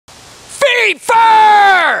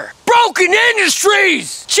Reappear! Broken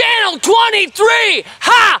Industries! Channel 23!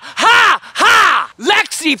 Ha! Ha! Ha!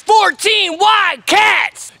 Lexi 14 White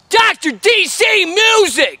Cats! Dr. DC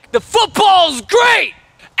Music! The football's great!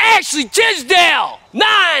 Ashley Tisdale!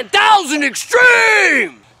 9000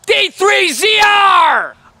 Extreme!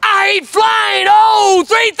 D3ZR! I Hate Flying! Oh,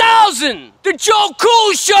 3000! The Joe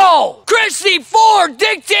Cool Show! Chrissy 4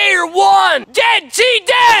 Dictator 1! Dead T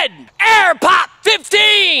Dead! Air Pop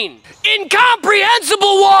 15!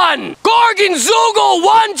 Incomprehensible 1! Gorgonzogle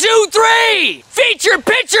 1, 2, 3! Feature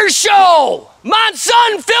Picture Show!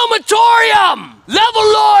 Monsun Filmatorium!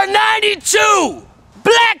 Level Lore 92!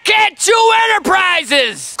 Black Cat 2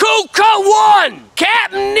 Enterprises! Kuka 1!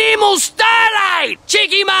 Captain Nemo Starlight!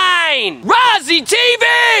 Cheeky Mine! Rozzy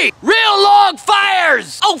TV! Real Log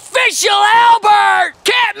Fires! Official Albert!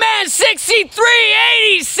 Catman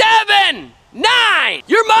 6387! 9!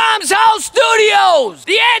 Your Mom's House Studios!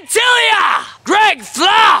 The Antilia! Greg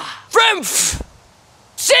Flaw! From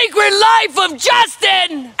Secret Life of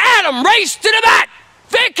Justin! Adam Race to the Bat!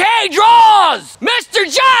 Vic Hay Draws! Mr.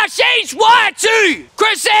 Josh HYT!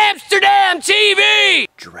 Chris Amsterdam TV!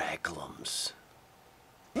 Draglums.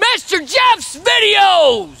 Mr. Jeff's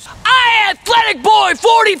Videos! I Athletic Boy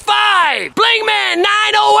 45! Blingman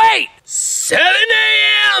 908! 7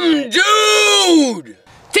 a.m. Dude!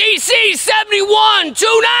 TC 71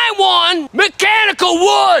 291! Mechanical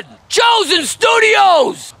Wood! Chosen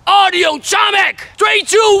Studios! Audio Chomic!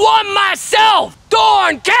 321 Myself!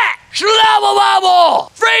 Dorn Cat! Schlubble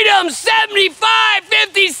Freedom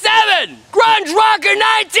 7557! Grunge Rocker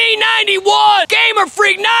 1991! Gamer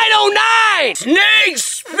Freak 909! Snake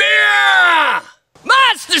Spear!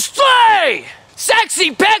 Monster Slay!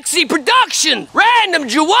 Sexy Pexy Production! Random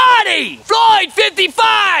Jawadi! Floyd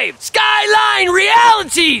 55! Skyline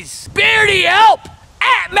Realities! Beardy Help!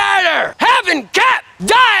 Matter! Heaven Cap!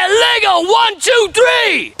 Dialigo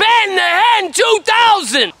 123! Ben the Hen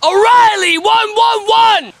 2000! O'Reilly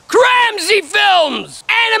 111! Cramsey Films!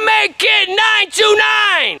 Anime Kid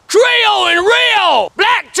 929! Trio and Rio!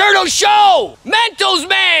 Black Turtle Show! Mentos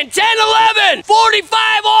Man 1011!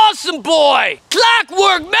 45 Awesome Boy!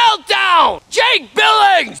 Clockwork Meltdown! Jake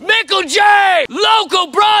Billings! Mickle J! Local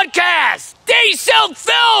Broadcast! D-Silk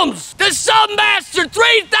Films! The Submaster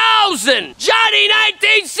 3000! Johnny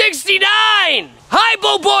 1969!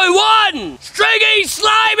 Hypo Boy 1! Striggy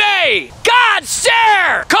Slimy! God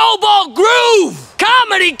Stare! Cobalt Groove!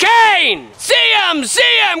 Comedy Kane!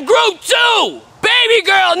 CM Group 2! Baby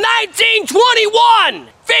Girl 1921!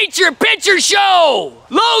 Feature Picture Show!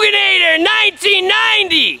 Loganator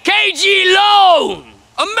 1990! KG Loan!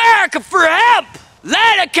 America for Hemp!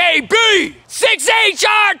 Lana KB!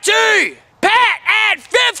 6HRT! Pat at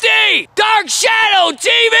 50! Dark Shadow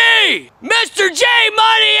TV! Mr. J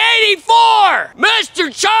Money 84! Mr.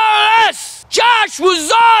 Charles! Josh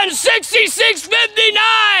was on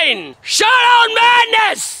 6659! Shoutout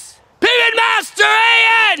Madness! Pivot Master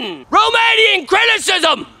AN! Romanian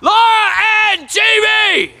Criticism! Laura Ann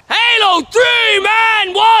TV! Halo 3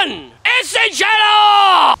 Man 1! Essential!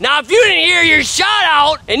 Now if you didn't hear your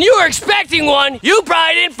shoutout and you were expecting one, you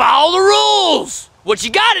probably didn't follow the rules! What you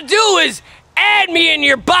gotta do is add me in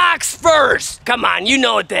your box first. Come on, you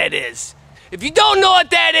know what that is. If you don't know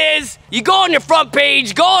what that is, you go on your front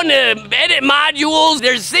page, go on to edit modules,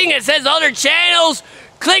 there's a thing that says other channels,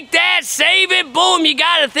 click that, save it, boom, you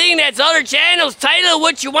got a thing that's other channels, title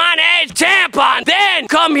what you want, add TAMMpON. Then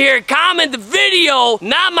come here, comment the video,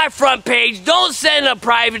 not my front page. Don't send a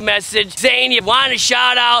private message saying you want a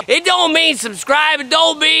shout out. It don't mean subscribe, it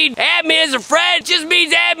don't mean add me as a friend, it just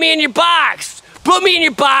means add me in your box. Put me in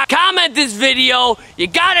your box, comment this video, you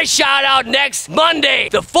got a shout out next Monday,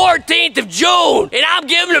 the 14th of June, and I'm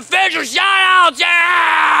giving official shout outs,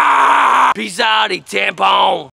 yeah! Peace out, TAMMpON.